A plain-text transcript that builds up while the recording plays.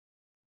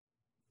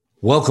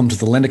Welcome to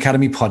the Lend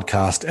Academy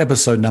podcast,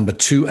 episode number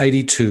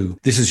 282.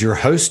 This is your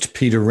host,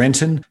 Peter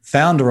Renton,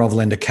 founder of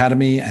Lend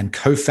Academy and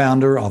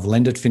co-founder of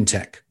Lend It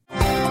FinTech.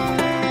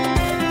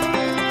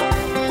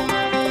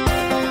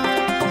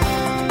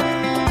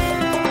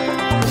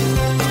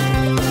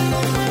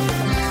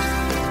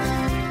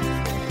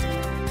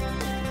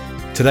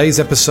 Today's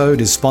episode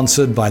is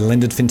sponsored by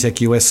Lend It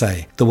FinTech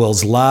USA, the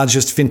world's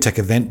largest fintech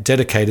event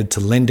dedicated to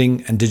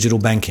lending and digital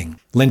banking.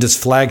 Lend It's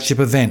flagship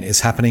event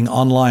is happening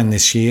online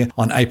this year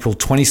on April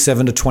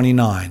 27 to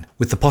 29,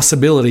 with the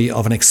possibility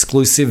of an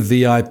exclusive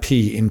VIP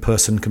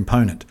in-person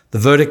component. The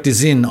verdict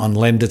is in on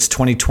Lend It's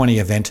 2020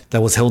 event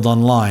that was held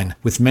online,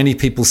 with many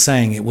people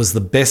saying it was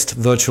the best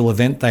virtual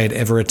event they had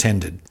ever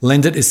attended.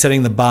 Lend It is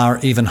setting the bar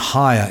even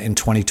higher in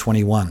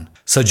 2021.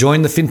 So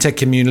join the fintech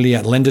community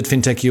at Lend It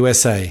FinTech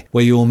USA,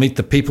 where you will meet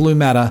the people who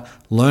matter,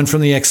 learn from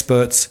the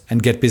experts,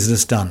 and get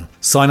business done.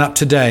 Sign up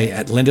today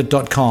at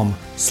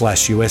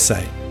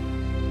lendit.com/USA.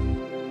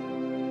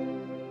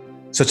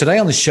 So today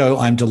on the show,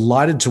 I'm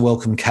delighted to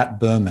welcome Kat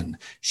Berman.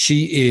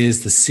 She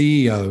is the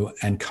CEO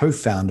and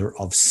co-founder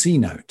of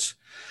C-Note.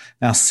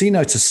 Now,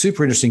 C-Note's a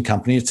super interesting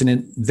company. It's an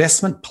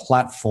investment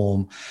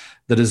platform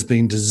that has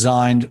been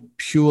designed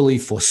purely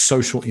for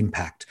social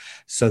impact.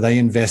 So they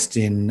invest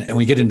in, and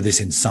we get into this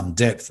in some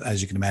depth,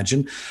 as you can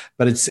imagine,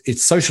 but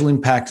it's social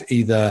impact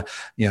either,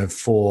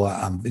 for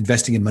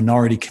investing in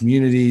minority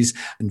communities,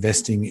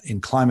 investing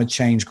in climate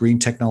change, green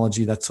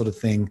technology, that sort of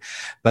thing,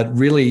 but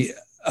really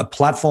a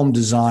platform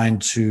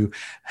designed to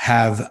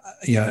have,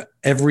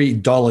 every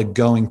dollar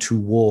going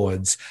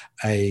towards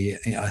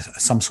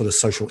some sort of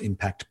social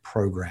impact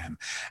program.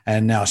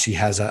 And now she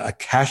has a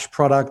cash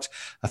product,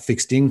 a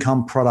fixed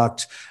income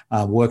product,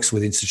 works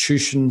with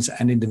institutions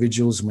and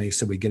individuals. And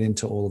we get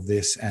into all of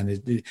this, and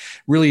it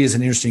really is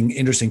an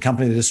interesting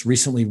company that just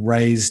recently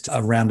raised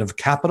a round of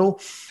capital,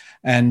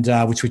 and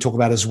which we talk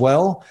about as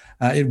well.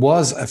 It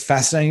was a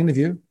fascinating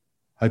interview.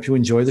 Hope you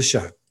enjoy the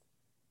show.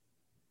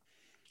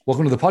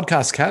 Welcome to the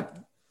podcast, Kat.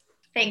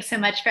 Thanks so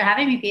much for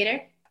having me,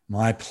 Peter.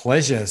 My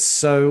pleasure.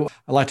 So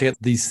I like to get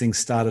these things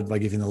started by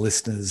giving the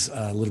listeners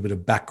a little bit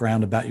of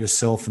background about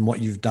yourself and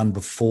what you've done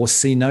before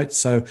C-Note.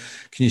 So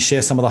can you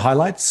share some of the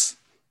highlights?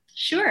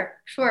 Sure.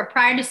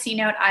 Prior to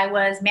C-Note, I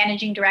was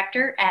managing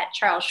director at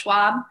Charles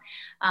Schwab.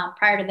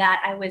 Prior to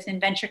that, I was in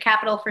venture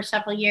capital for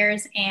several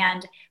years.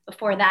 And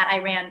before that, I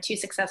ran 2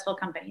 successful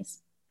companies.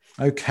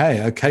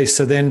 Okay.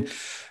 So then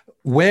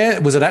where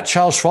was it, at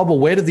Charles Schwab, or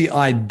where did the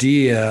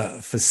idea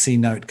for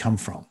C-Note come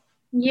from?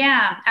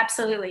 Yeah,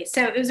 absolutely.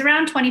 So it was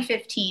around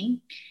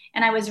 2015,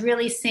 and I was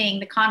really seeing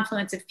the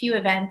confluence of few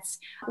events.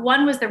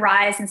 One was the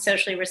rise in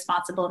socially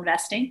responsible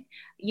investing.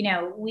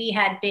 We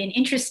had been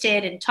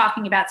interested in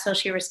talking about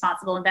socially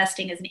responsible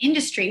investing as an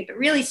industry, but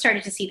really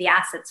started to see the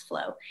assets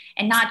flow,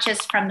 and not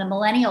just from the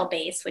millennial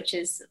base, which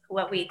is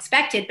what we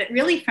expected, but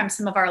really from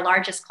some of our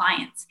largest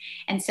clients.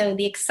 And so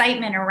the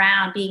excitement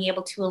around being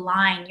able to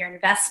align your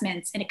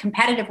investments in a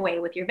competitive way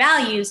with your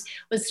values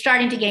was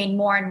starting to gain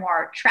more and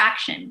more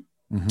traction.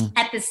 Mm-hmm.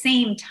 At the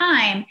same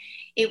time,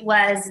 it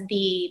was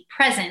the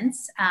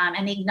presence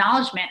and the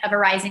acknowledgement of a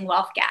rising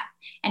wealth gap.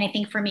 And I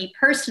think for me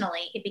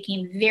personally, it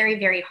became very,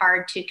 very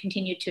hard to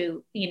continue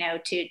to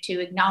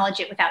acknowledge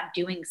it without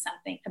doing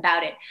something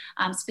about it.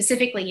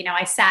 Specifically,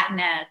 I sat in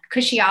a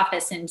cushy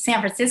office in San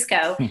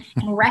Francisco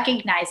and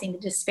recognizing the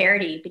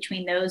disparity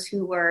between those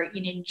who were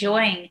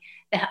enjoying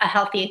a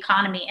healthy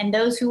economy and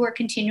those who were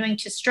continuing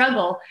to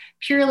struggle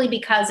purely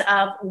because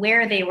of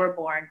where they were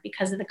born,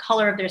 because of the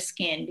color of their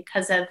skin,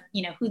 because of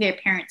who their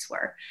parents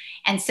were.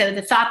 And so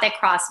the thought that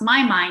crossed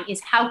my mind is,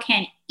 how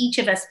can each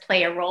of us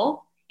play a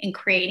role in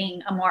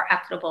creating a more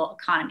equitable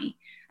economy?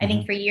 I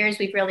think for years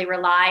we've really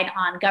relied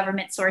on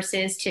government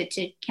sources to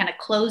kind of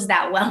close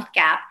that wealth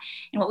gap.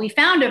 And what we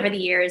found over the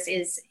years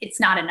is it's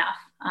not enough.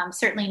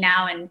 Certainly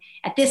now, and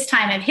at this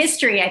time of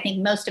history, I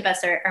think most of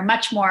us are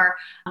much more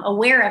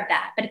aware of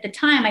that. But at the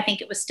time, I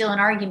think it was still an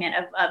argument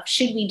of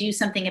should we do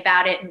something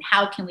about it, and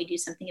how can we do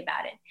something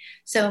about it?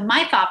 So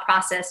my thought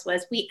process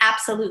was, we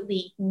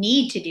absolutely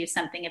need to do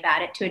something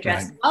about it to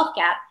address the wealth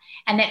gap,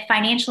 and that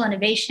financial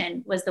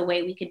innovation was the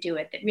way we could do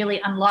it, that really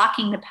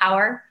unlocking the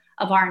power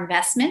of our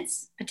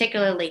investments,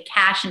 particularly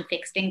cash and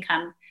fixed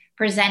income,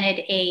 presented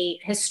a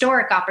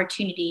historic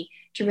opportunity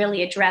to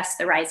really address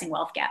the rising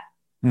wealth gap.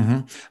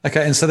 Mm-hmm.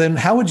 Okay. And so then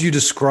how would you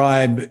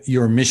describe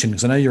your mission?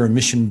 Because I know you're a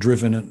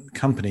mission-driven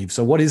company.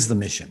 So what is the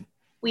mission?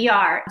 We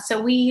are.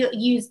 So we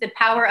use the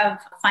power of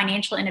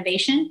financial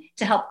innovation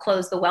to help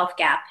close the wealth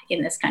gap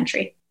in this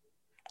country.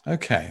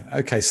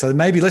 Okay. So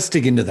maybe let's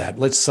dig into that.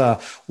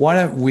 Why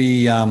don't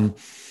we,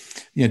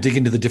 dig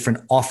into the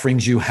different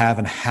offerings you have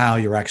and how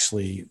you're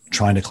actually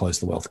trying to close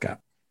the wealth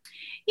gap?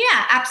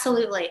 Yeah,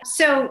 absolutely.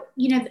 So,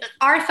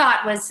 our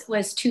thought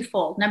was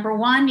twofold. Number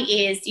one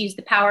is use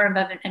the power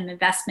of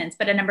investments,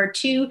 but number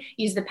two,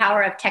 use the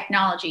power of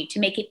technology to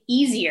make it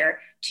easier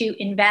to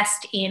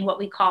invest in what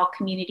we call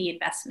community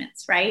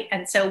investments, right?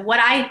 And so what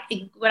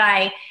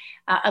I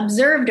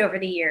observed over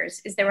the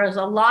years is there was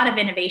a lot of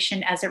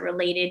innovation as it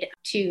related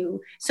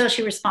to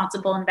socially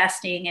responsible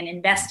investing and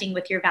investing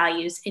with your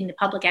values in the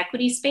public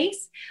equity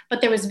space,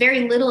 but there was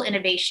very little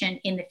innovation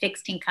in the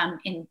fixed income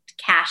in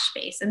cash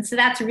space. And so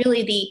that's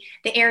really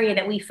the area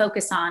that we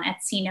focus on at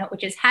CNote,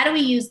 which is how do we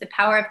use the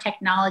power of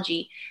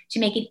technology to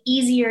make it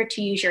easier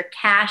to use your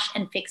cash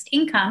and fixed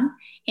income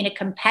in a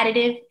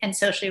competitive and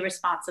socially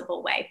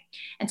responsible way.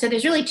 And so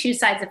there's really two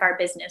sides of our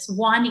business.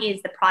 One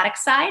is the product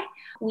side.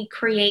 We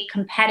create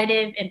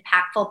competitive,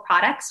 impactful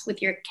products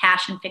with your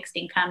cash and fixed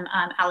income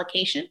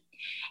allocation.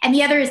 And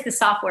the other is the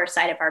software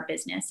side of our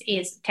business,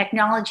 is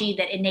technology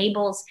that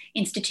enables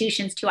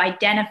institutions to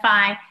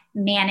identify,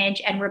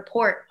 manage, and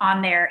report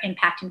on their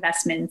impact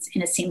investments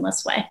in a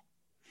seamless way.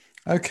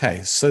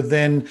 Okay, so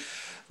then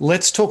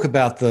let's talk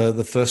about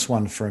the first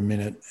one for a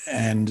minute.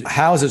 And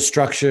how is it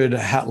structured?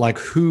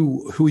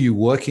 Who are you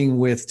working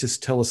with?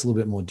 Just tell us a little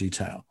bit more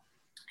detail.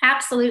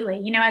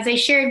 Absolutely. As I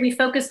shared, we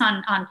focus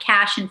on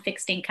cash and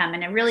fixed income.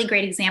 And a really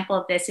great example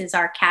of this is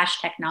our cash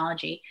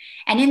technology.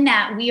 And in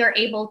that, we are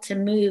able to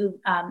move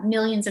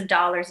millions of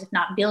dollars, if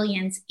not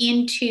billions,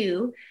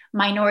 into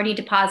minority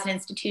deposit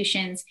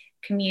institutions,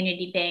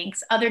 community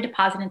banks, other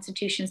deposit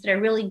institutions that are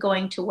really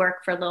going to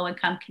work for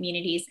low-income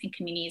communities and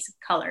communities of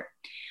color.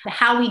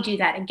 How we do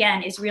that,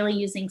 again, is really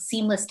using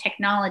seamless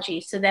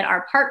technology so that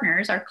our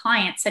partners, our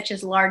clients, such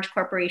as large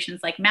corporations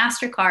like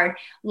MasterCard,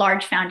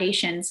 large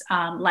foundations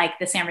like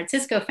the San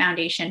Francisco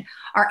Foundation,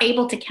 are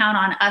able to count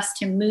on us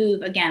to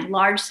move, again,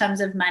 large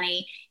sums of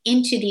money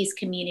into these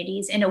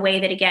communities in a way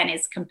that, again,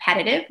 is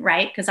competitive,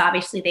 right? Because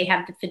obviously they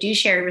have the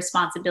fiduciary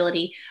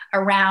responsibility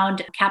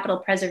around capital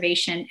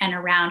preservation and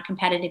around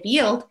competitive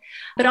yield,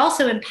 but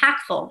also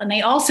impactful. And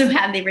they also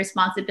have the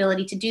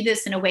responsibility to do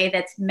this in a way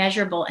that's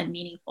measurable and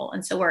meaningful.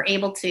 And so we're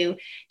able to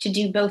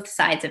do both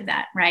sides of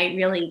that, right?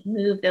 Really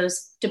move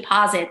those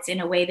deposits in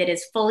a way that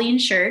is fully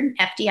insured,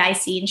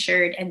 FDIC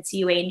insured and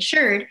CUA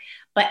insured,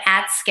 but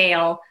at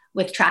scale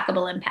with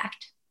trackable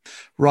impact.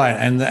 Right.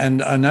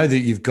 And I know that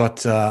you've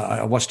got,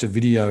 I watched a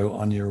video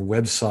on your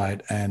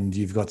website and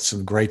you've got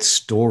some great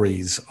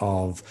stories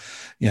of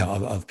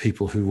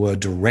people who were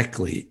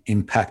directly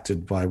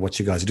impacted by what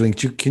you guys are doing.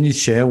 Can you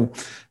share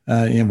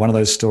one of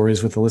those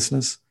stories with the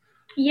listeners?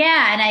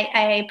 Yeah, and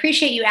I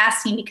appreciate you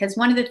asking, because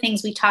one of the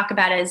things we talk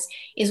about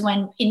is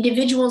when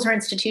individuals or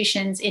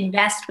institutions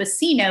invest with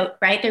CNote,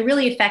 right, they're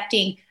really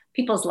affecting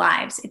people's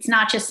lives. It's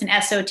not just an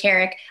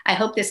esoteric, I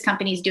hope this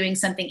company is doing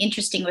something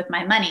interesting with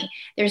my money.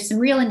 There's some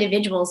real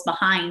individuals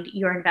behind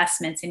your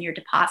investments and your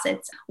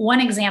deposits.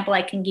 One example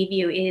I can give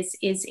you is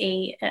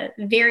a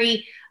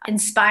very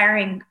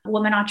inspiring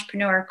woman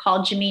entrepreneur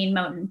called Jameen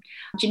Moten.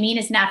 Jameen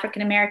is an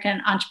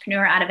African-American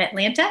entrepreneur out of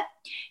Atlanta.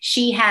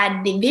 She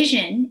had the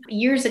vision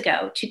years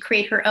ago to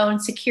create her own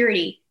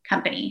security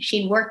company.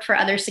 She'd worked for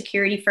other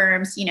security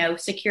firms,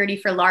 security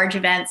for large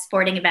events,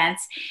 sporting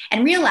events,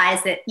 and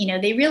realized that,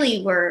 they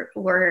really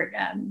were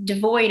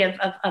devoid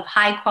of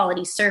high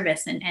quality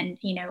service and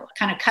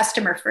kind of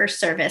customer first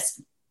service.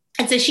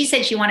 And so she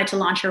said she wanted to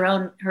launch her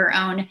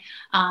own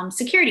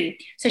security.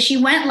 So she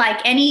went like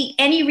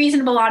any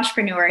reasonable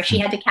entrepreneur. She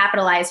had to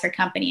capitalize her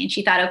company, and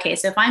she thought, okay,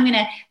 so if I'm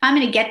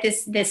gonna get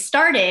this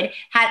started,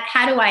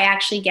 how do I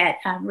actually get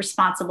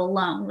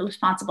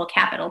responsible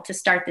capital to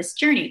start this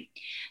journey?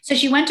 So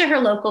she went to her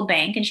local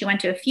bank, and she went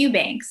to a few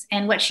banks,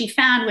 and what she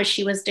found was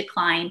she was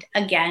declined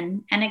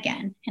again and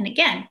again and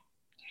again.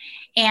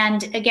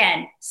 And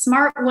again,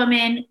 smart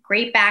woman,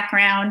 great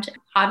background,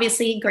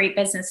 obviously great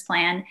business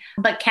plan,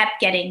 but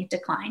kept getting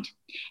declined.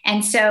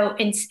 And so,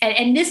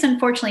 and this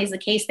unfortunately is the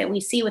case that we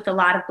see with a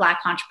lot of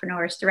Black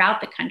entrepreneurs throughout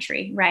the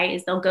country, right?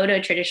 Is they'll go to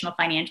a traditional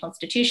financial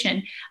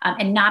institution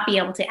and not be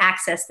able to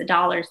access the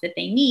dollars that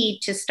they need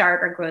to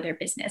start or grow their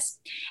business.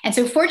 And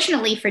so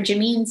fortunately for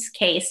Jameen's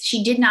case,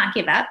 she did not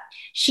give up.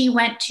 She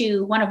went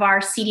to one of our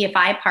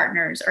CDFI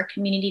partners or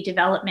community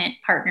development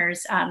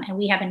partners, and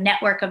we have a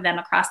network of them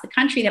across the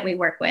country that we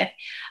work with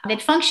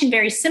that function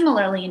very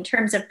similarly in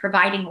terms of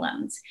providing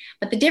loans.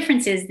 But the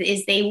difference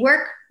is they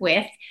work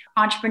with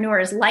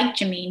entrepreneurs like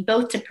Jameen,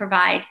 both to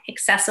provide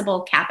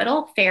accessible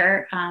capital,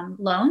 fair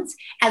loans,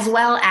 as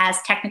well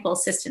as technical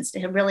assistance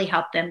to really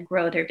help them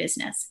grow their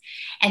business.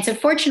 And so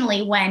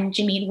fortunately, when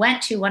Jameen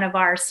went to one of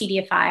our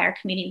CDFI, our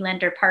community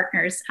lender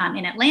partners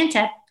in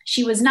Atlanta,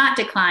 she was not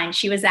declined.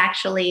 She was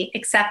actually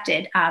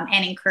accepted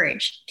and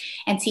encouraged.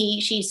 And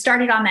she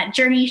started on that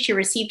journey. She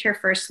received her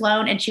first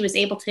loan, and she was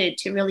able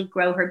to really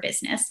grow her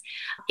business.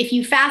 If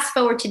you fast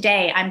forward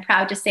today, I'm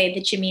proud to say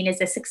that Jameen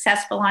is a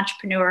successful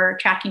entrepreneur,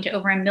 tracking to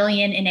over $1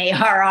 million in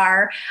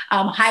ARR,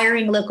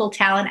 hiring local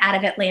talent out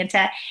of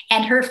Atlanta.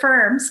 And her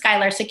firm,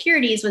 Skylar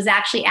Securities, was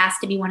actually asked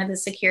to be one of the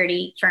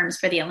security firms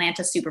for the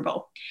Atlanta Super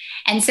Bowl.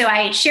 And so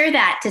I share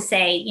that to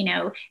say,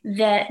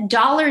 the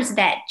dollars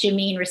that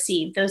Jameen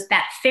received,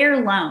 that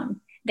fair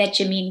loan that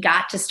Jameen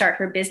got to start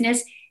her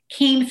business,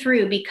 came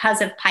through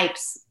because of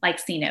pipes like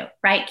C-Note,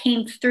 right?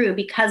 Came through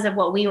because of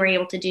what we were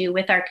able to do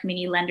with our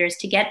community lenders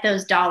to get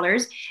those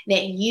dollars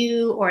that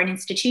you or an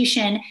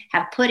institution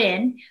have put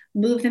in,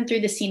 move them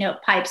through the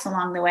C-Note pipes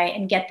along the way,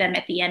 and get them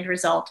at the end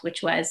result,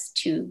 which was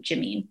to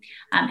Jamin.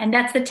 And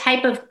that's the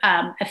type of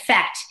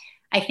effect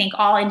I think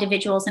all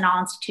individuals and all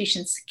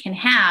institutions can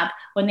have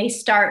when they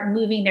start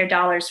moving their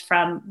dollars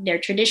from their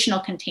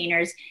traditional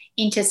containers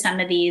into some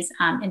of these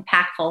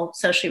impactful,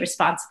 socially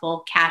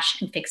responsible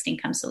cash and fixed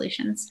income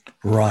solutions.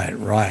 Right,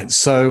 right.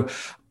 So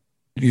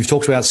you've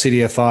talked about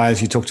CDFIs,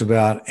 you talked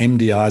about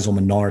MDIs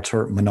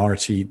or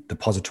minority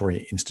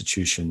depository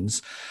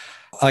institutions.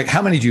 Like,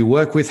 how many do you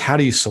work with? How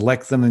do you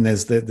select them? And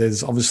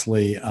there's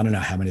obviously, I don't know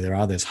how many there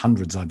are. There's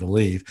hundreds, I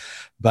believe.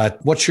 But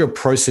what's your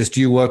process?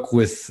 Do you work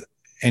with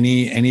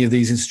any of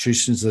these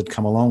institutions that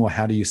come along, or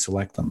how do you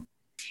select them?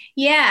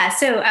 Yeah,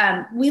 so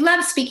we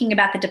love speaking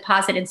about the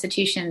deposit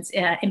institutions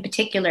in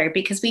particular,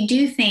 because we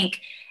do think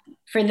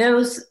for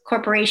those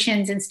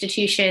corporations,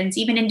 institutions,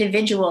 even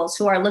individuals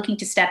who are looking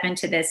to step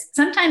into this,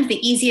 sometimes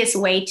the easiest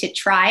way to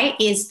try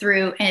is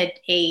through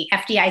a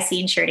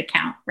FDIC insured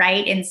account,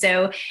 right? And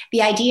so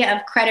the idea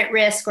of credit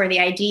risk, or the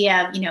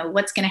idea of,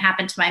 what's going to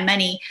happen to my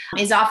money,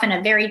 is often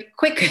a very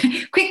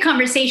quick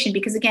conversation,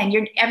 because again,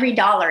 every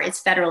dollar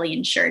is federally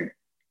insured.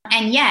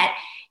 And yet,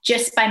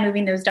 just by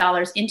moving those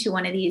dollars into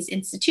one of these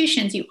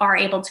institutions, you are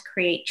able to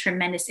create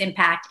tremendous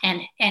impact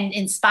and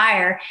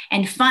inspire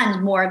and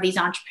fund more of these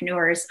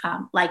entrepreneurs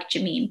like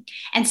Jamin.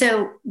 And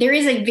so there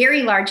is a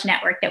very large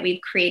network that we've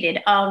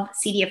created of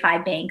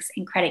CDFI banks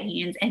and credit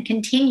unions, and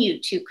continue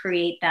to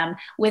create them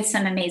with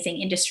some amazing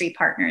industry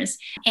partners.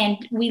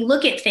 And we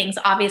look at things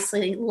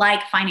obviously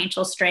like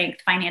financial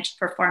strength, financial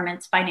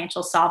performance,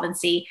 financial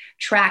solvency,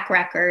 track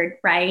record,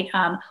 right?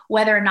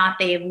 Whether or not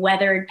they've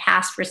weathered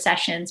past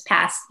recessions,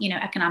 past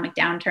economic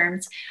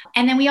downturns.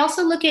 And then we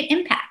also look at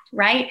impact,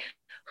 right?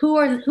 Who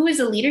is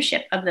the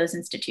leadership of those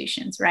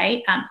institutions,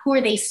 right? Who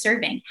are they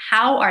serving?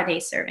 How are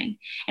they serving?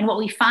 And what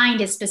we find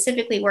is,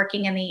 specifically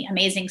working in the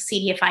amazing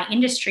CDFI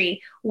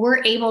industry,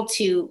 we're able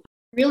to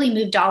really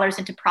move dollars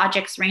into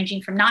projects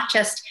ranging from not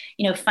just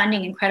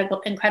funding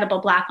incredible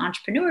Black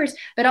entrepreneurs,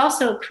 but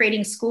also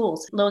creating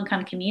schools,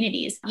 low-income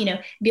communities,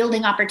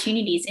 building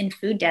opportunities in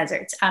food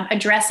deserts,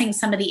 addressing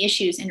some of the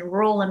issues in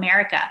rural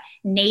America,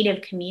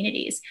 Native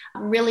communities,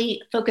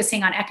 really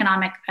focusing on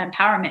economic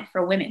empowerment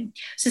for women.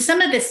 So some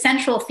of the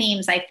central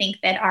themes I think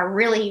that are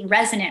really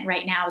resonant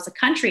right now as a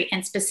country,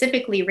 and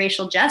specifically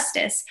racial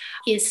justice,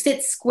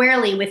 sits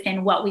squarely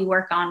within what we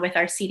work on with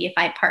our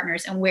CDFI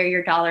partners and where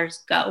your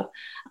dollars go.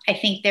 I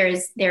think there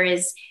is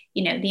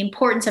the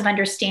importance of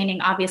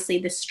understanding, obviously,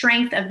 the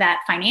strength of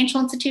that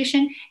financial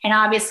institution, and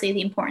obviously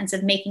the importance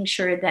of making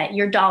sure that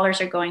your dollars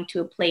are going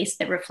to a place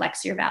that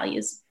reflects your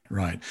values.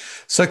 Right.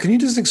 So can you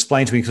just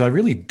explain to me, because I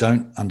really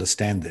don't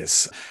understand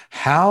this,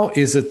 how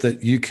is it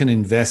that you can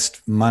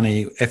invest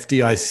money,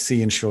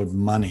 FDIC insured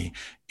money,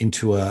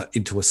 into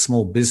a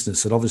small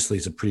business that obviously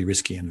is a pretty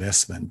risky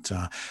investment?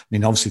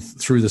 Obviously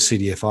through the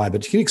CDFI,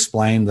 but can you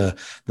explain the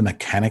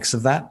mechanics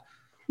of that?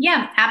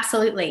 Yeah,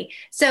 absolutely.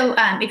 So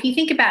if you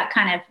think about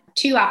kind of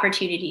two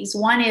opportunities,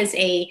 one is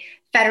a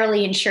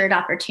federally insured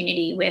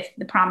opportunity with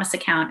the Promise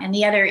account, and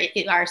the other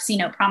is our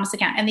C-Note Promise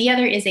account, and the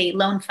other is a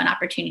loan fund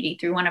opportunity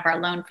through one of our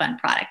loan fund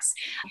products.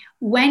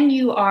 When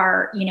you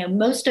are,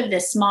 most of the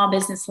small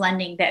business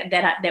lending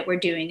that we're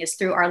doing is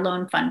through our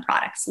loan fund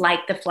products,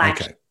 like the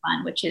flagship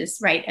fund, which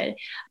is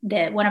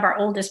one of our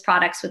oldest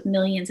products with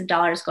millions of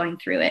dollars going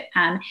through it.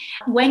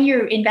 When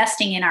you're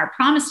investing in our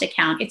Promised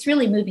account, it's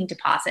really moving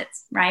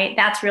deposits, right?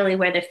 That's really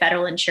where the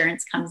federal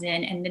insurance comes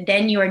in, and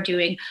then you are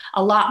doing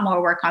a lot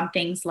more work on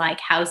things like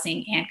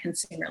housing and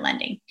consumer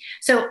lending.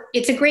 So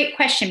it's a great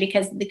question,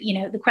 because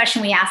the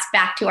question we ask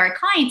back to our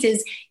clients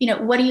is,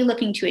 what are you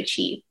looking to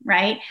achieve,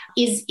 right?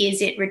 Is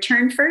it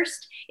return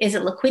first? Is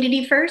it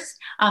liquidity first?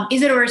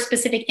 Is it a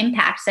specific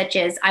impact, such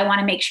as I want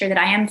to make sure that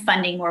I am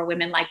funding more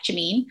women like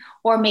Jamin,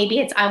 or maybe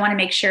it's I want to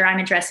make sure I'm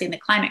addressing the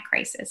climate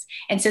crisis.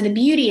 And so the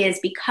beauty is,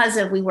 because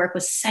we work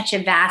with such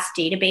a vast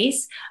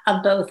database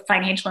of both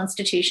financial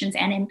institutions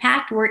and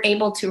impact, we're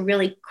able to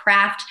really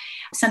craft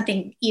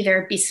something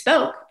either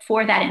bespoke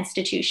for that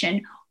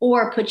institution,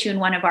 or put you in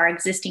one of our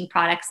existing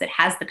products that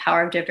has the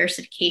power of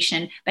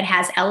diversification, but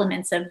has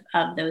elements of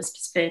those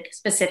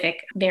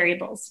specific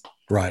variables.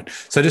 Right.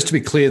 So just to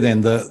be clear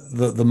then,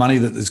 the money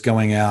that is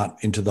going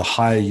out into the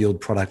higher yield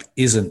product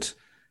isn't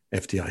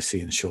FDIC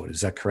insured.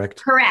 Is that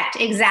correct? Correct.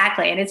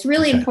 Exactly. And it's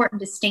really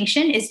important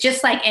distinction. It's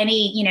just like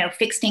any,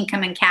 fixed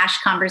income and cash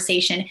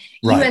conversation.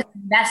 You as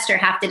an investor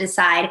have to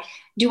decide,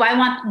 do I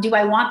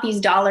want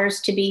these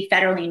dollars to be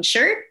federally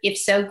insured? If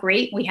so,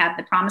 great, we have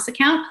the Promise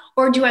account.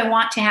 Or do I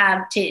want to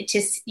have to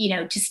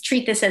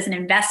treat this as an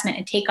investment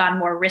and take on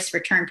more risk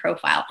return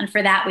profile? And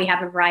for that, we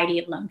have a variety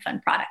of loan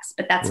fund products,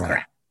 but that's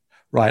correct.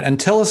 Right. And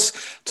tell us,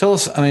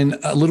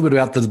 a little bit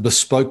about the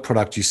bespoke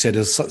product you said.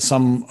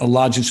 A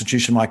large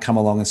institution might come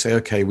along and say,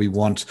 okay, we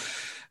want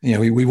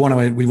we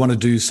want to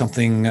do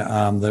something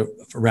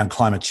around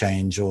climate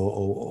change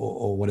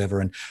or whatever.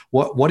 And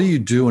what do you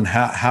do, and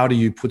how do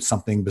you put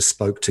something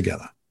bespoke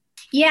together?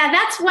 Yeah,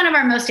 that's one of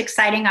our most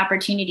exciting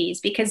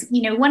opportunities because,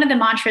 one of the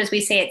mantras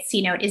we say at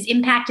C-Note is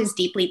impact is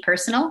deeply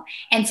personal.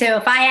 And so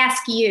if I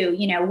ask you,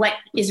 what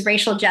is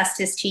racial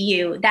justice to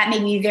you, that may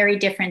be very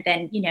different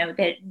than,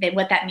 than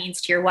what that means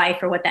to your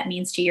wife or what that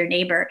means to your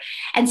neighbor.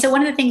 And so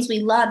one of the things we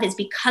love is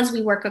because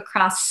we work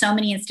across so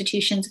many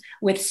institutions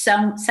with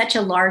such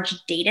a large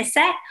data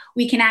set,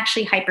 we can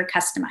actually hyper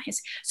customize.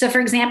 So for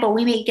example,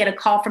 we may get a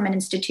call from an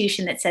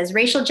institution that says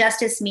racial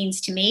justice means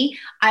to me,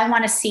 I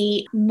want to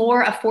see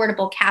more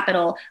affordable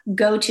capital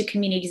go to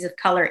communities of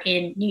color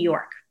in New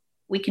York.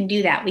 We can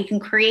do that. We can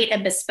create a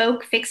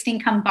bespoke fixed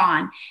income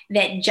bond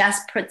that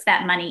just puts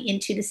that money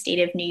into the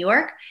state of New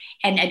York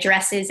and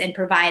addresses and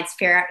provides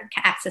fair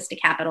access to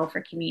capital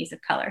for communities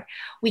of color.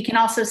 We can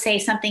also say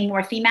something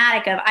more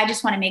thematic of, I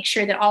just want to make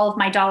sure that all of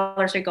my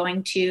dollars are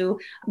going to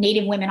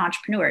Native women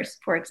entrepreneurs,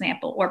 for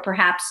example, or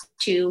perhaps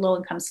to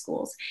low-income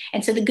schools.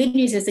 And so the good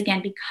news is,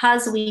 again,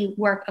 because we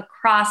work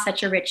across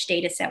such a rich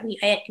data set, we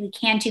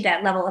can do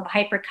that level of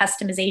hyper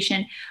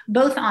customization,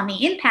 both on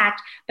the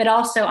impact, but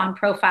also on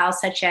profiles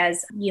such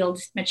as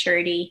yield,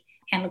 maturity,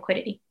 and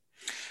liquidity.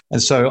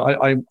 And so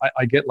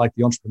I get like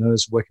the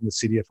entrepreneurs working with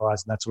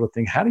CDFIs and that sort of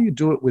thing. How do you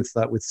do it with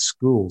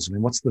schools? I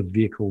mean, what's the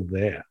vehicle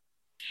there?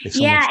 It's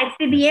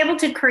to be able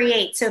to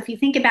create. So if you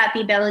think about the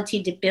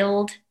ability to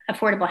build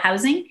affordable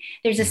housing,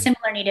 there's a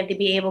similar need of to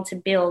be able to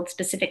build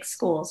specific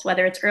schools,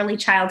 whether it's early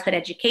childhood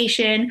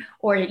education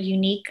or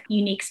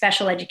unique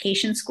special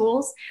education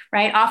schools,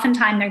 right?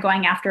 Oftentimes they're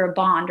going after a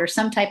bond or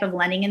some type of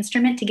lending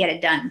instrument to get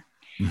it done.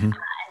 Mm-hmm.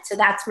 So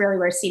that's really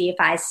where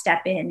CDFIs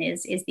step in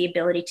is the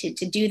ability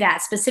to do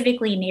that,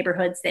 specifically in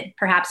neighborhoods that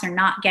perhaps are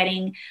not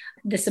getting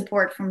the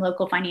support from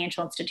local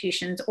financial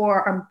institutions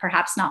or are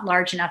perhaps not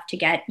large enough to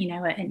get,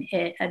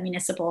 a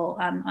municipal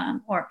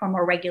or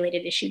more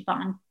regulated issued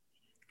bond.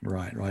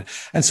 Right.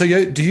 And so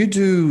do you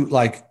do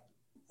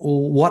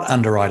what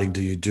underwriting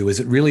do you do? Is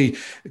it really,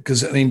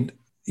 because I mean,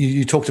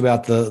 you talked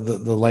about the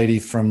lady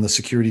from the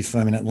security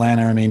firm in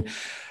Atlanta. I mean,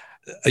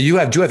 do you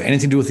have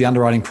anything to do with the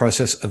underwriting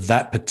process of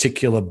that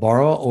particular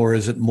borrower, or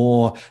is it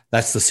more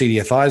that's the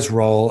CDFI's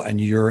role and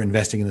you're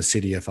investing in the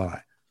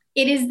CDFI?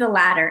 It is the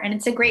latter. And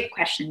it's a great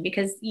question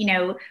because,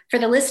 for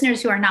the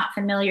listeners who are not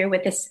familiar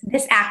with this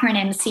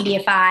acronym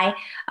CDFI,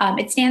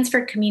 it stands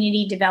for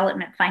Community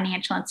Development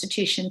Financial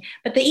Institution.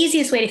 But the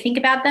easiest way to think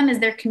about them is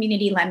they're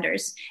community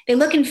lenders. They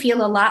look and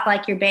feel a lot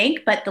like your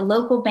bank, but the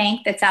local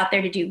bank that's out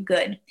there to do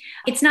good.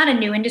 It's not a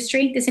new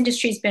industry. This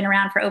industry has been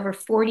around for over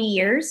 40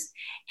 years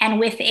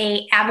and with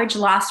an average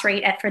loss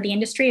rate for the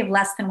industry of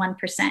less than 1%.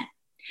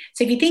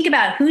 So if you think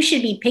about who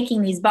should be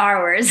picking these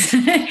borrowers,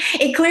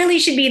 it clearly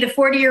should be the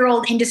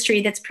 40-year-old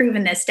industry that's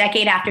proven this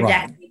decade after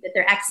decade that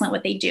they're excellent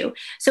what they do.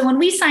 So when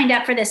we signed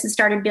up for this and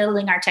started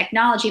building our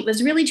technology, it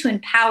was really to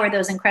empower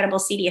those incredible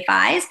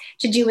CDFIs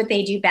to do what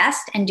they do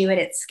best and do it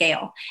at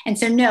scale. And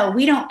so no,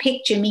 we don't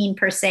pick Jameen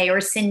per se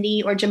or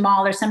Cindy or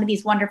Jamal or some of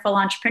these wonderful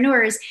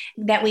entrepreneurs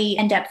that we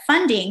end up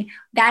funding.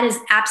 That is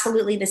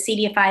absolutely the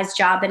CDFI's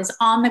job, that is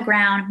on the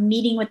ground,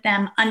 meeting with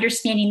them,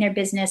 understanding their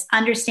business,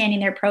 understanding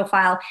their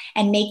profile,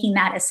 and making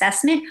that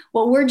assessment.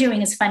 What we're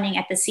doing is funding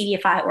at the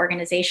CDFI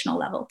organizational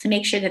level to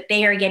make sure that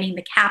they are getting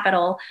the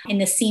capital in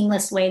the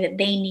seamless way that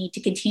they need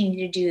to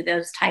continue to do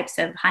those types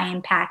of high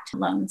impact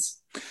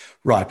loans.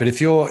 Right. But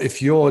if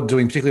you're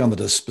doing, particularly on the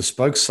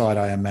bespoke side,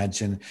 I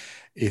imagine,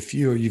 if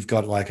you've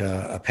got like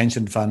a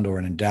pension fund or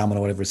an endowment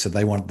or whatever, so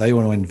they want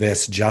to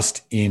invest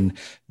just in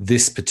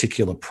this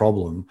particular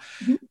problem,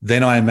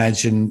 then I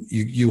imagine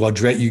you go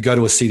to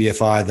a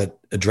CDFI that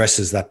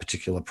addresses that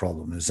particular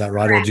problem. Is that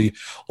right? Correct.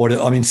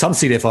 Some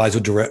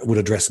CDFIs would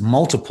address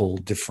multiple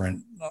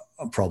different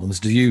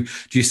problems. Do you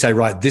say,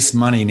 right, this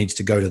money needs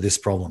to go to this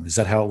problem? Is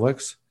that how it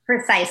works?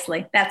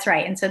 Precisely. That's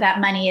right. And so that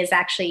money is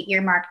actually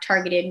earmarked,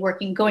 targeted,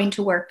 going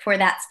to work for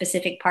that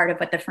specific part of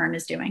what the firm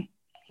is doing.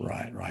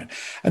 Right.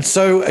 And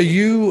so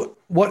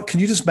can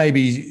you just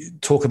maybe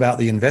talk about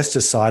the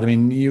investor side? I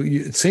mean,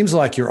 it seems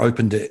like you're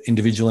open to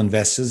individual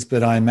investors,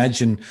 but I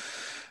imagine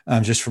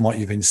just from what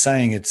you've been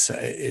saying,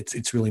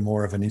 it's really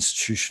more of an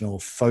institutional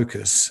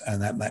focus,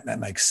 and that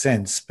makes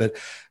sense. But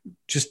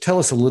just tell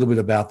us a little bit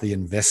about the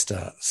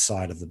investor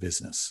side of the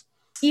business.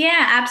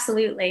 Yeah,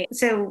 absolutely.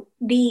 So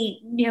the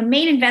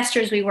main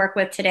investors we work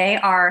with today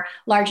are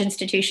large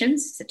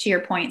institutions, to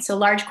your point. So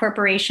large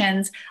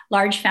corporations,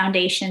 large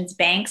foundations,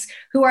 banks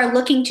who are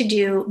looking to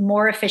do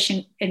more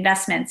efficient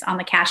investments on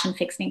the cash and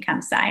fixed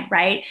income side,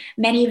 right?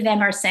 Many of them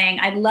are saying,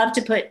 I'd love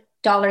to put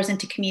dollars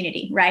into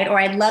community, right? Or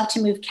I'd love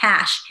to move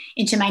cash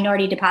into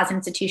minority deposit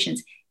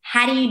institutions.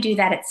 How do you do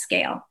that at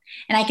scale?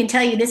 And I can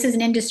tell you, this is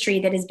an industry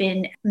that has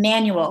been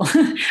manual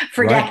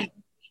for decades.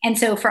 And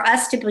so for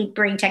us to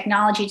bring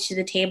technology to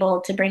the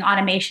table, to bring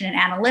automation and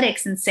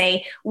analytics and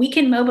say, we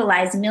can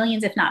mobilize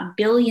millions, if not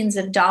billions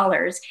of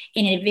dollars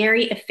in a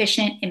very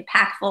efficient,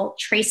 impactful,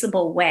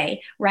 traceable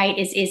way, right,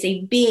 is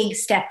a big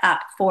step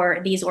up for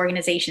these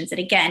organizations that,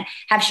 again,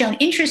 have shown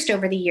interest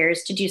over the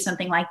years to do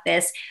something like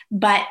this.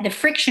 But the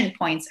friction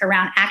points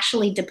around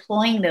actually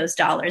deploying those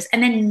dollars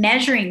and then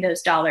measuring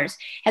those dollars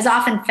has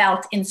often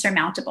felt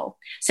insurmountable.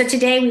 So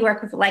today we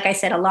work with, like I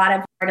said, a lot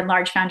of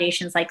large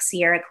foundations like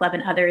Sierra Club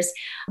and others.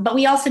 But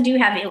we also do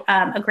have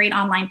a great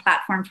online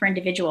platform for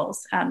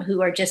individuals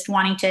who are just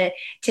wanting to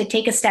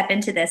take a step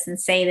into this and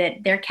say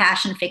that their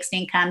cash and fixed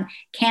income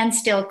can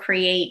still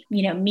create,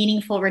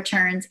 meaningful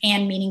returns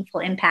and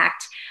meaningful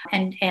impact.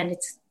 And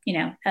it's,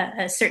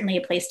 certainly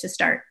a place to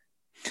start.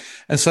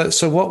 And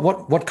so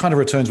what kind of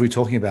returns are we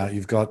talking about?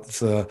 You've got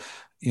for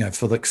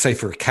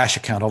a cash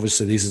account,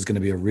 obviously this is going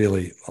to be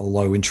a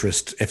low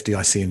interest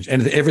FDIC,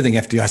 and everything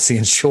FDIC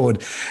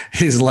insured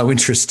is low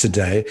interest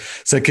today.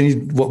 So can you,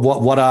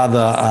 what are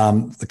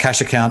the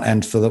cash account,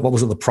 and what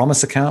was it, the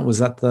Promise account? Was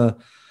that the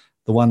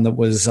one that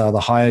was the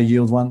higher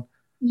yield one?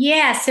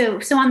 Yeah. So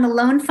on the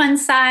loan fund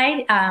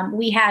side,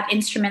 we have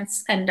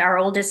instruments, and our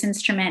oldest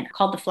instrument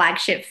called the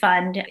Flagship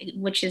Fund,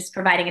 which is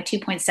providing a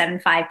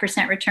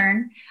 2.75%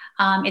 return.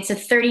 It's a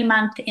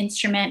 30-month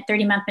instrument,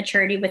 30-month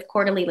maturity with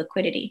quarterly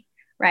liquidity.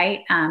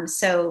 Right.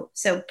 So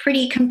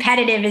pretty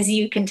competitive, as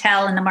you can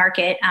tell, in the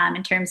market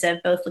in terms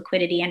of both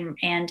liquidity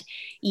and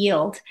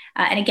yield.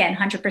 And again,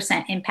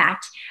 100%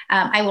 impact.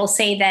 I will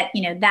say that,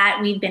 that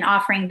we've been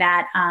offering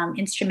that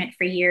instrument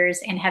for years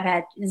and have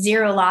had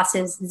zero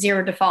losses,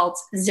 zero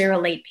defaults,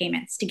 zero late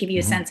payments, to give you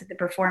a sense of the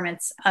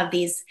performance of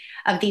these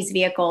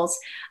vehicles.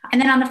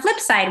 And then on the flip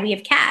side, we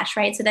have cash,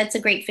 right? So that's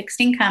a great fixed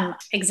income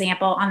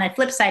example. On the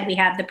flip side, we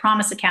have the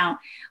Promise account,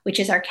 which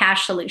is our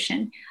cash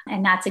solution.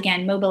 And that's,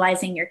 again,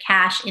 mobilizing your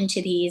cash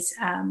into these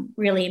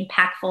really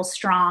impactful,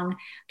 strong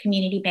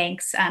community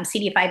banks,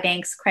 CDFI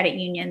banks, credit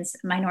unions,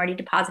 minority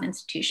deposit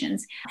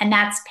institutions. And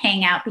that's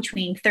paying out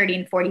between 30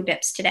 and 40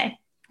 bips today.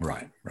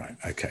 Right.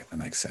 Okay, that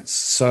makes sense.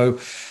 So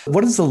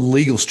what is the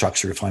legal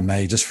structure, if I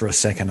may, just for a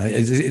second?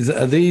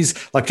 Are these,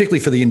 like,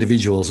 particularly for the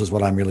individuals is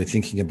what I'm really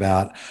thinking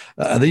about,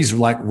 are these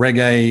like Reg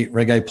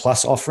A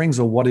plus offerings,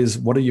 or what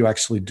are you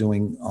actually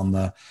doing on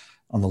the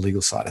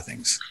legal side of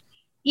things?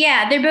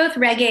 Yeah, they're both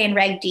Reg A and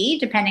Reg D,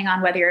 depending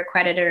on whether you're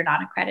accredited or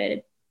not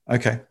accredited.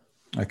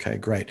 Okay,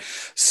 great.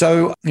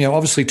 So,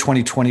 obviously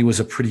 2020 was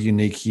a pretty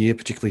unique year,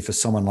 particularly for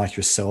someone like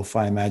yourself,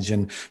 I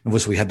imagine.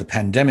 Obviously, we had the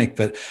pandemic,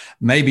 but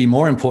maybe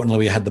more importantly,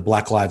 we had the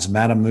Black Lives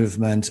Matter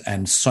movement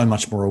and so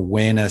much more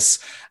awareness,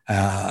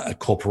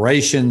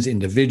 corporations,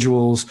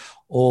 individuals,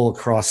 all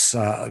across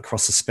the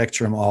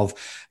spectrum of,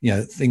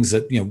 things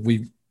that,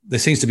 there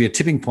seems to be a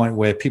tipping point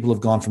where people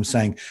have gone from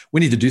saying, we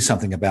need to do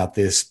something about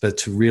this, but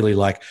to really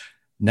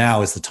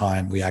now is the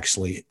time we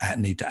actually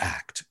need to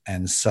act.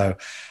 And so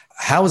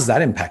how has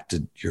that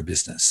impacted your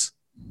business?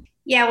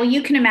 Yeah, well,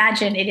 you can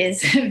imagine it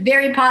is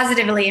very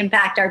positively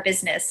impact our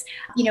business.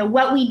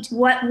 What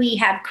we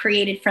have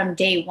created from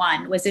day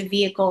one was a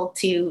vehicle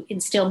to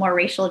instill more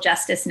racial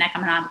justice and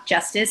economic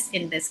justice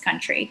in this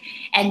country.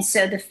 And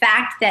so the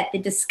fact that the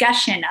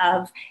discussion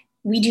of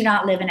we do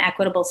not live in an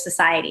equitable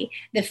society.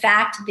 The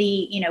fact,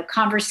 the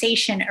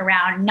conversation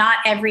around not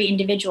every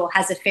individual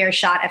has a fair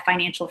shot at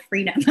financial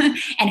freedom,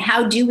 and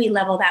how do we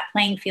level that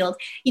playing field?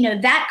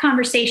 That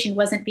conversation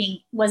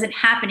wasn't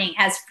happening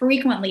as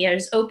frequently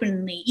as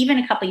openly even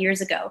a couple of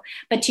years ago.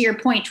 But to your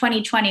point,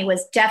 2020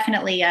 was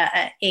definitely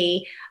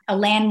a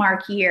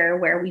landmark year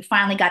where we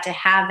finally got to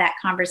have that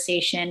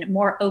conversation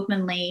more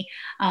openly,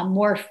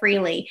 more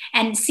freely,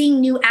 and seeing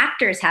new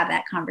actors have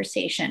that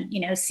conversation,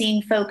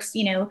 seeing folks,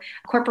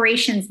 corporations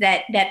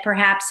that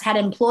perhaps had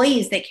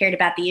employees that cared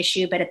about the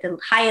issue, but at the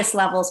highest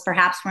levels,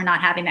 perhaps were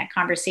not having that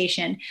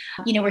conversation.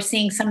 We're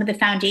seeing some of the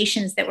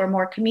foundations that were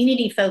more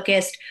community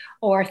focused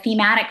or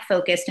thematic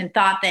focused and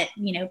thought that,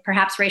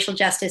 perhaps racial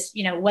justice,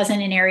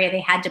 wasn't an area they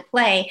had to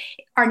play,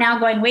 are now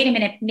going, wait a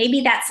minute,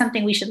 maybe that's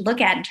something we should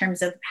look at in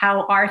terms of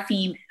how our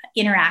theme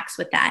interacts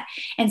with that.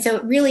 And so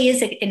it really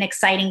is an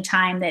exciting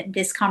time that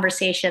this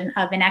conversation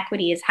of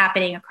inequity is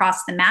happening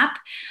across the map.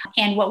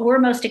 And what we're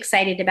most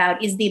excited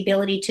about is the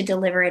ability to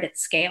deliver it at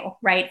scale,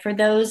 right? For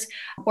those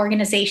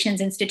organizations,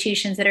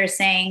 institutions that are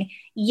saying,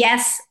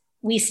 yes,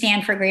 we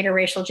stand for greater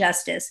racial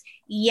justice.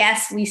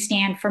 Yes, we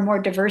stand for more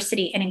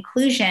diversity and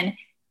inclusion.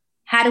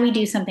 How do we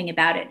do something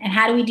about it? And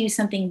how do we do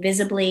something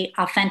visibly,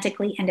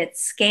 authentically, and at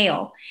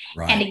scale?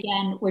 Right. And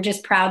again, we're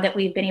just proud that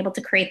we've been able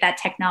to create that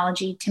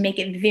technology to make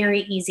it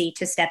very easy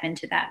to step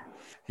into that.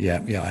 Yeah,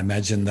 I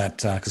imagine that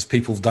because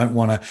people don't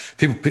want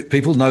to.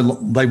 People know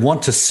they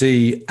want to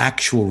see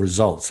actual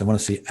results. They want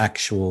to see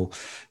actual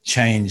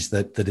change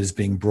that is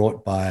being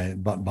brought by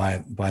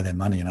their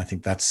money, and I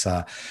think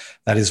that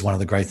is one of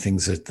the great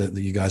things that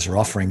you guys are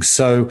offering.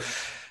 So,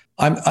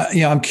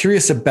 I'm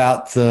curious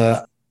about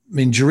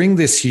during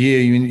this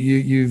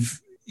year,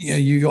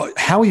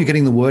 how are you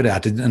getting the word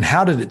out, and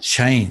how did it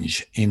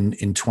change in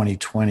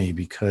 2020?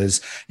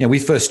 Because we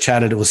first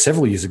chatted, it was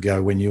several years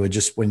ago when you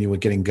were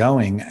getting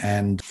going,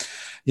 and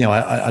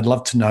I'd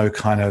love to know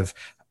kind of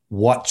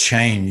what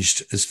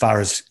changed as far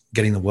as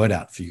getting the word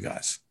out for you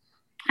guys.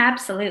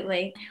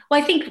 Absolutely.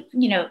 Well, I think,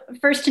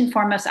 first and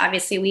foremost,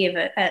 obviously, we have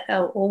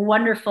a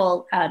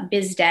wonderful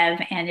biz dev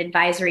and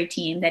advisory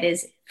team that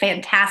is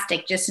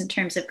fantastic just in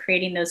terms of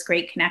creating those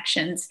great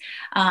connections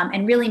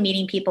and really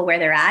meeting people where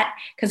they're at.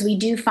 Because we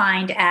do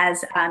find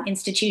as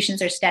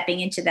institutions are stepping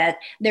into that,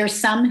 there's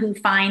some who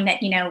find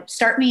that,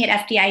 start me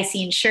at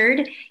FDIC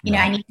insured.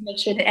 I need to make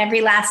sure that every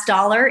last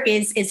dollar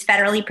is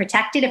federally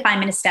protected if I'm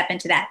going to step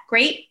into that.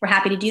 Great. We're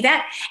happy to do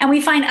that. And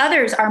we find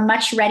others are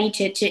much ready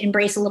to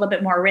embrace a little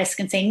bit more risk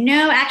and say,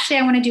 no, actually,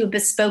 I want to do a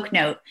bespoke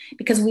note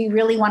because we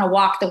really want to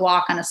walk the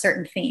walk on a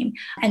certain theme.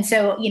 And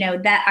so,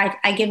 that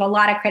I give a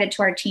lot of credit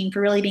to our team for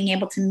really being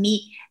able to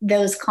meet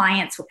those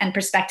clients and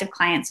prospective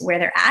clients where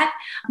they're at.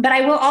 But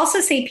I will also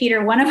say,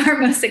 Peter, one of our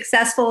most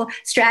successful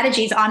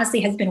strategies,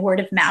 honestly, has been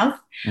word of mouth.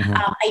 Mm-hmm.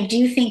 I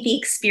do think the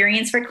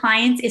experience for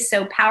clients is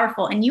so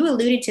powerful. And you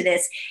alluded to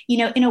this,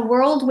 in a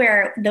world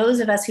where those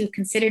of us who've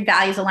considered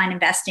values aligned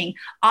investing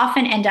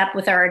often end up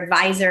with our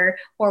advisor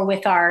or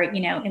with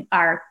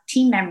our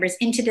team members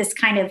into this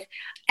kind of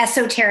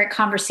esoteric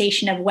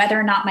conversation of whether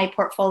or not my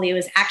portfolio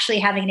is actually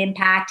having an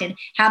impact and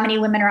how many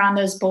women are on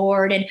those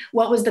board and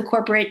what was the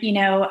corporate,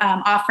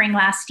 offering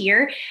last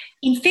year.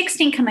 In fixed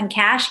income and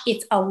cash,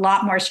 it's a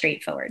lot more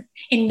straightforward.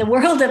 In the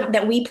world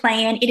that we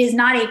play in, it is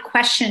not a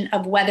question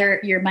of whether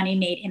your money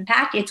made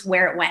impact, it's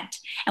where it went.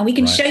 And we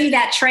can show you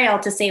that trail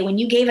to say, when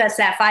you gave us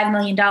that $5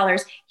 million,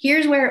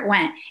 here's where it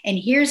went, and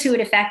here's who it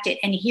affected,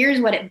 and here's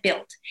what it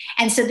built.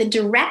 And so the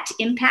direct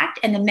impact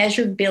and the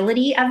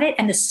measurability of it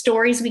and the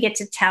stories we get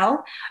to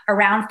tell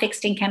around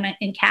fixed income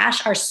and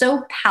cash are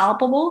so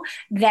palpable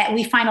that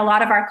we find a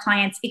lot of our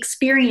clients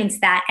experience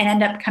that and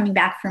end up coming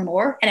back for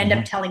more and end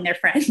up telling their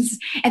friends.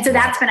 And so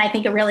that's been, I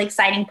think, a really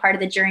exciting part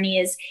of the journey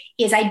is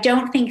I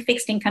don't think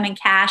fixed income and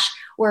cash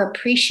were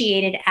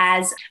appreciated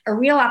as a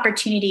real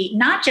opportunity,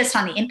 not just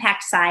on the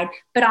impact side,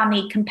 but on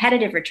the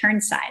competitive return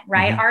side,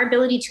 right? Mm-hmm. Our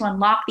ability to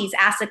unlock these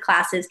asset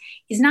classes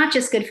is not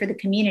just good for the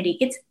community,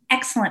 it's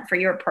excellent for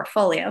your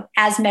portfolio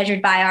as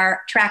measured by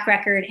our track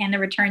record and the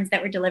returns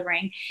that we're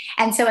delivering.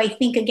 And so I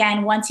think,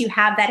 again, once you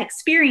have that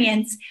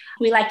experience,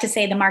 we like to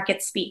say the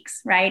market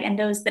speaks, right? And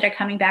those that are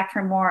coming back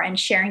for more and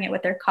sharing it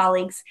with their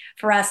colleagues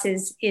for us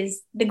is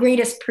the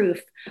greatest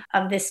proof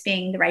of this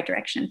being the right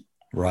direction.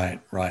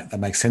 Right. That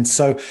makes sense.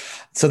 So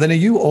then are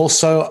you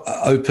also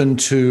open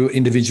to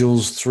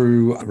individuals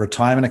through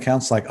retirement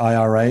accounts like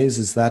IRAs?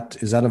 Is that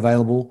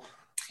available?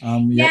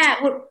 Yeah,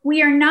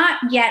 we are not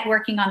yet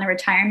working on the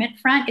retirement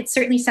front. It's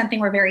certainly something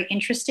we're very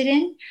interested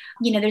in.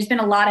 There's been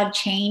a lot of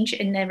change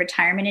in the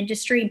retirement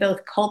industry,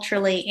 both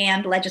culturally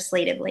and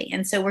legislatively.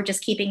 And so we're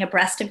just keeping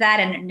abreast of that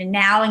and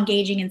now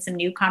engaging in some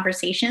new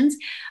conversations.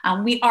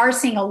 We are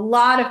seeing a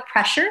lot of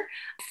pressure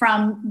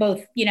from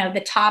both,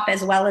 the top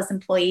as well as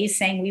employees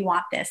saying we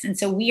want this. And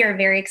so we are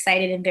very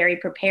excited and very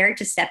prepared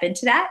to step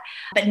into that.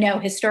 But no,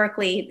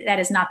 historically, that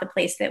is not the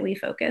place that we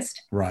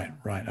focused. Right.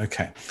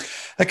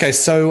 Okay.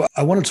 So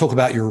I want to talk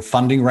about your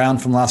funding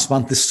round from last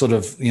month. This sort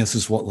of, this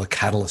is what the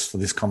catalyst for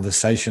this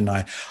conversation.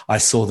 I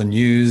saw the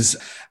news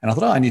and I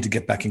thought, I need to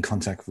get back in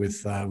contact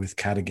with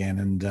Kat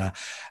again.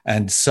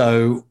 And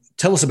so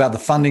tell us about the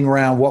funding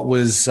round. What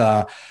was,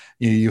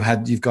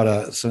 you've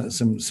got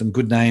some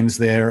good names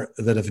there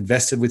that have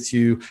invested with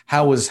you.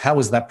 How was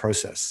that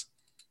process?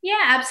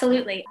 Yeah,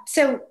 absolutely.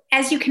 So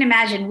as you can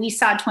imagine, we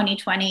saw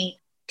 2020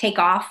 take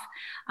off.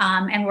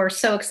 And we're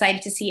so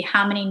excited to see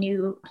how many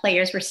new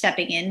players were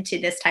stepping into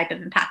this type of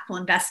impactful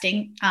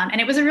investing. And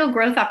it was a real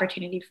growth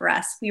opportunity for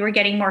us. We were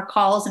getting more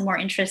calls and more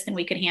interest than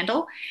we could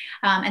handle.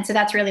 And so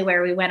that's really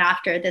where we went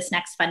after this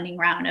next funding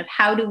round of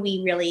how do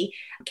we really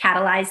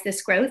catalyze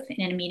this growth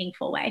in a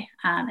meaningful way.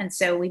 And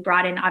so we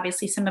brought in,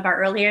 obviously, some of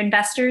our earlier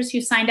investors who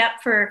signed up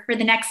for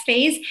the next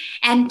phase.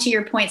 And to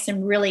your point,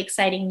 some really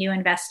exciting new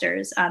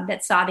investors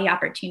that saw the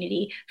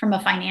opportunity from a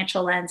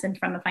financial lens and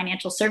from a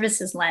financial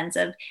services lens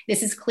of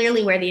this is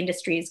clearly where the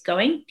industry is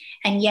going.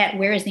 And yet,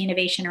 where is the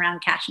innovation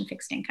around cash and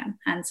fixed income?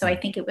 And so I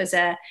think it was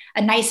a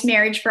nice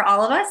marriage for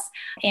all of us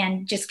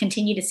and just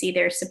continue to see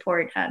their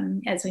support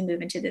as we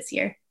move into this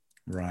year.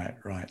 Right.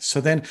 So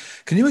then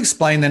can you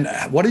explain then,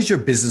 what is your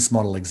business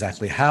model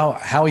exactly? How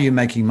are you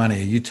making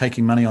money? Are you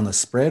taking money on the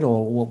spread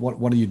or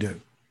what do you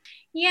do?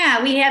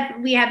 Yeah, we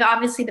have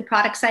obviously the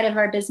product side of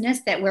our business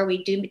where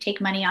we do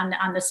take money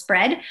on the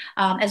spread,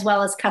 as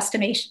well as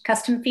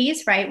custom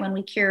fees, right? When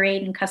we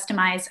curate and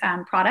customize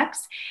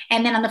products,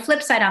 and then on the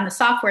flip side, on the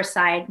software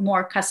side,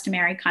 more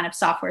customary kind of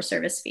software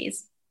service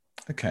fees.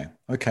 Okay,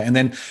 and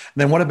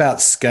then what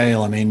about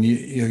scale? I mean,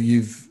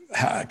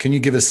 can you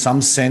give us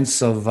some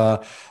sense of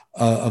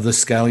the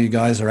scale you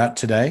guys are at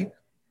today?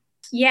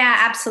 Yeah,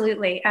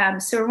 absolutely.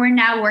 So we're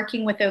now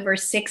working with over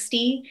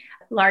 60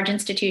 large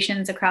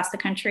institutions across the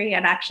country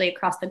and actually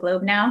across the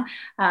globe now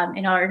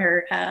in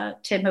order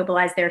to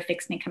mobilize their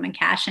fixed income and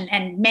cash,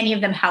 and many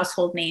of them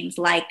household names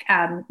like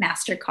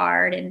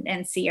MasterCard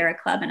and Sierra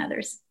Club and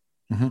others.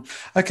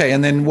 Okay,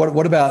 and then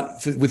what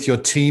about with your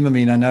team? I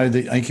mean, I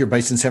think you're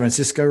based in San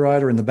Francisco,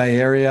 right, or in the Bay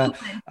Area.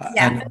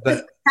 Yeah,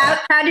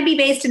 proud to be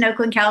based in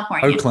Oakland,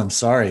 California. Oakland,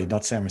 sorry,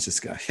 not San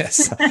Francisco.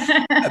 Yes,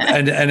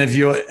 and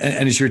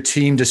is your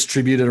team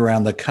distributed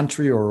around the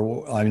country,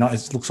 or I mean,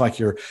 it looks like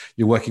you're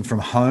working from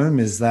home.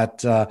 Is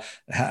that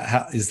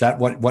is that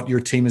what your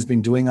team has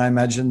been doing? I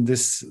imagine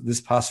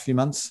this past few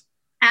months.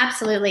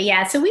 Absolutely.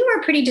 Yeah. So we were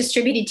a pretty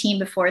distributed team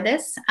before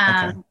this.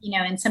 Okay.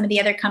 In some of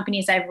the other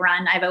companies I've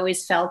run, I've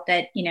always felt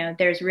that,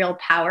 there's real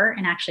power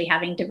in actually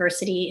having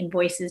diversity in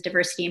voices,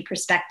 diversity in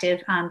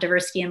perspective,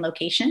 diversity in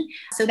location.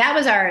 So that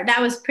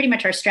was pretty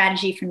much our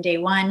strategy from day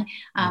one.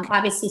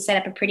 Obviously set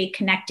up a pretty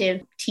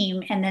connective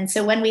team. And then,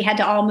 so when we had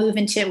to all move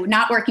into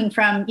not working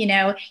from,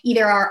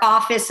 either our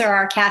office or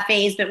our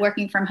cafes, but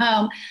working from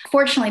home,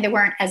 fortunately, there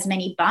weren't as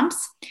many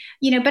bumps.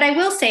 But I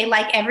will say,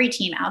 like every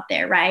team out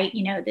there, right?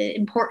 The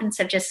importance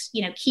of just,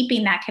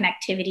 keeping that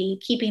connectivity,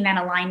 keeping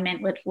that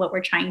alignment with what we're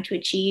trying to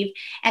achieve,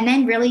 and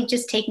then really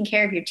just taking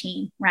care of your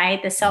team,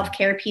 right? The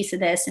self-care piece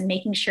of this and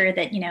making sure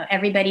that,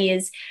 everybody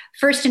is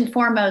first and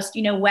foremost,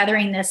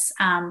 weathering this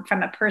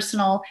from a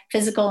personal,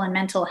 physical, and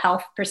mental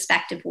health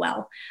perspective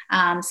well.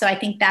 So I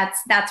think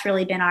that's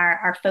really been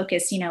our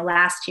focus,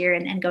 last year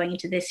and going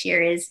into this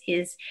year is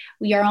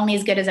we are only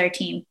as good as our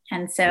team.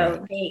 And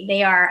so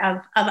they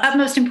are of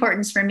utmost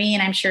importance for me,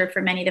 and I'm sure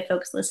for many of the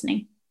folks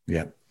listening.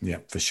 Yeah,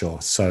 for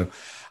sure. So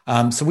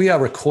we are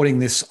recording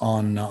this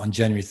on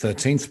January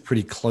 13th,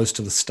 pretty close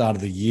to the start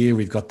of the year.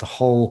 We've got the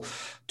whole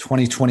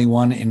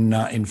 2021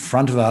 in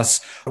front of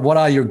us. What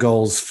are your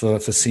goals for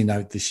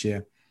C-Note this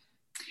year?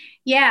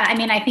 Yeah,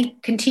 I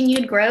think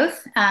continued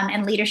growth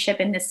and leadership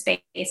in this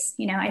space.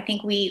 I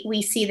think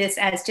we see this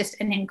as just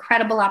an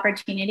incredible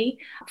opportunity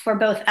for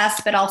both us,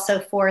 but also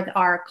for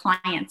our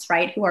clients,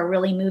 right, who are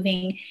really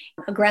moving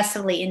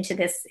aggressively into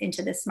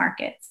this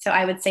market. So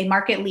I would say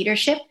market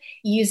leadership,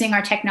 using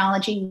our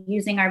technology,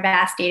 using our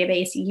vast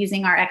database,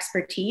 using our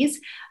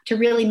expertise to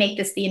really make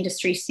this the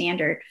industry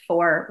standard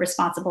for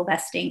responsible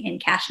vesting in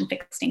cash and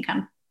fixed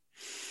income.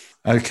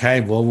 Okay,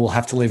 well, we'll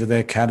have to leave it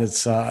there, Kat.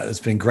 It's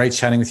been great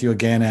chatting with you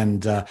again,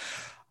 and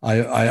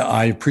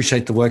I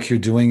appreciate the work you're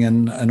doing,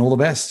 and all the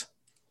best.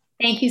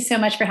 Thank you so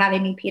much for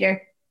having me,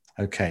 Peter.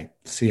 Okay,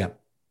 see ya.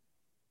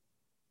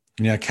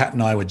 Kat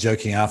and I were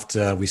joking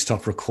after we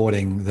stopped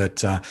recording that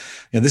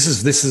this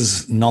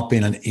has not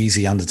been an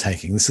easy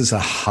undertaking. This is a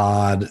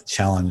hard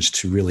challenge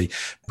to really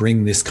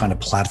bring this kind of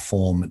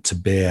platform to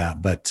bear.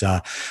 But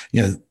the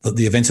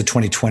events of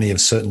 2020 have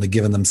certainly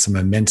given them some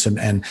momentum,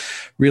 and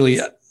really,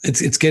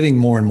 it's getting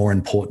more and more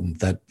important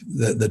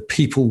that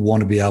people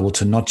want to be able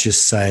to not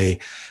just say,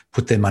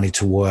 put their money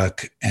to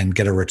work and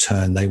get a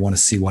return. They want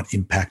to see what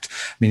impact.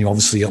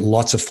 Obviously,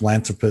 lots of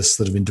philanthropists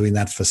that have been doing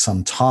that for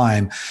some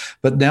time,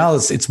 but now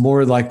it's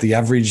more like the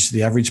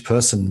average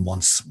person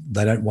wants.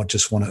 They don't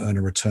just want to earn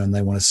a return.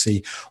 They want to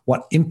see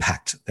what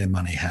impact their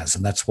money has,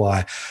 and that's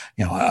why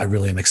I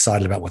really am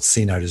excited about what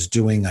C-Note is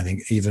doing. I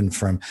think even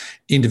from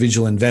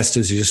individual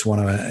investors who just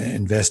want to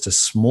invest a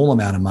small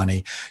amount of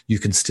money, you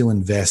can still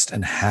invest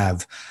and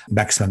have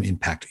maximum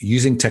impact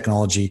using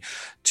technology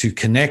to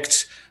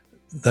connect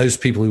those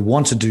people who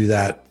want to do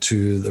that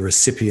to the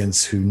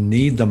recipients who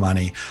need the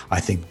money. I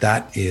think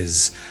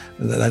that's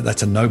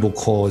a noble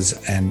cause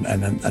and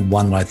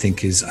one that I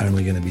think is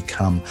only going to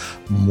become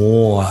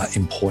more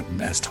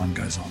important as time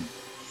goes on.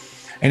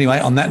 Anyway,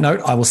 on that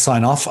note, I will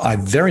sign off. I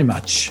very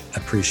much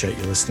appreciate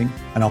you listening,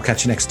 and I'll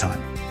catch you next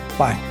time.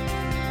 Bye.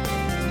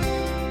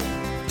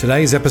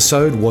 Today's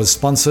episode was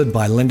sponsored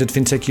by Lendit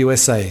Fintech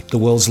USA, the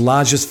world's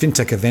largest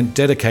fintech event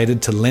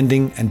dedicated to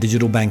lending and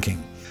digital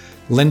banking.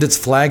 Lendit's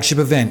flagship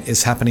event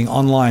is happening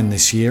online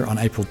this year on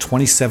April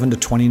 27 to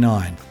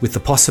 29, with the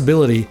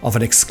possibility of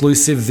an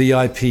exclusive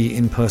VIP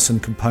in-person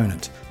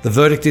component. The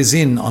verdict is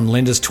in on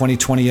Lendit's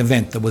 2020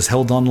 event that was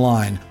held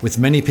online, with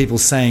many people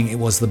saying it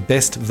was the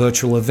best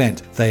virtual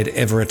event they had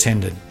ever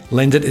attended.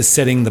 Lendit is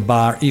setting the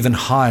bar even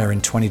higher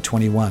in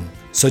 2021.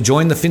 So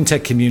join the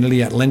fintech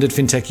community at Lendit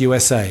Fintech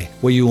USA,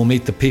 where you will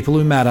meet the people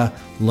who matter,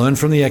 learn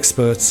from the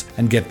experts,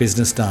 and get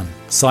business done.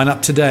 Sign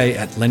up today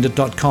at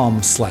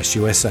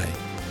lendit.com/USA.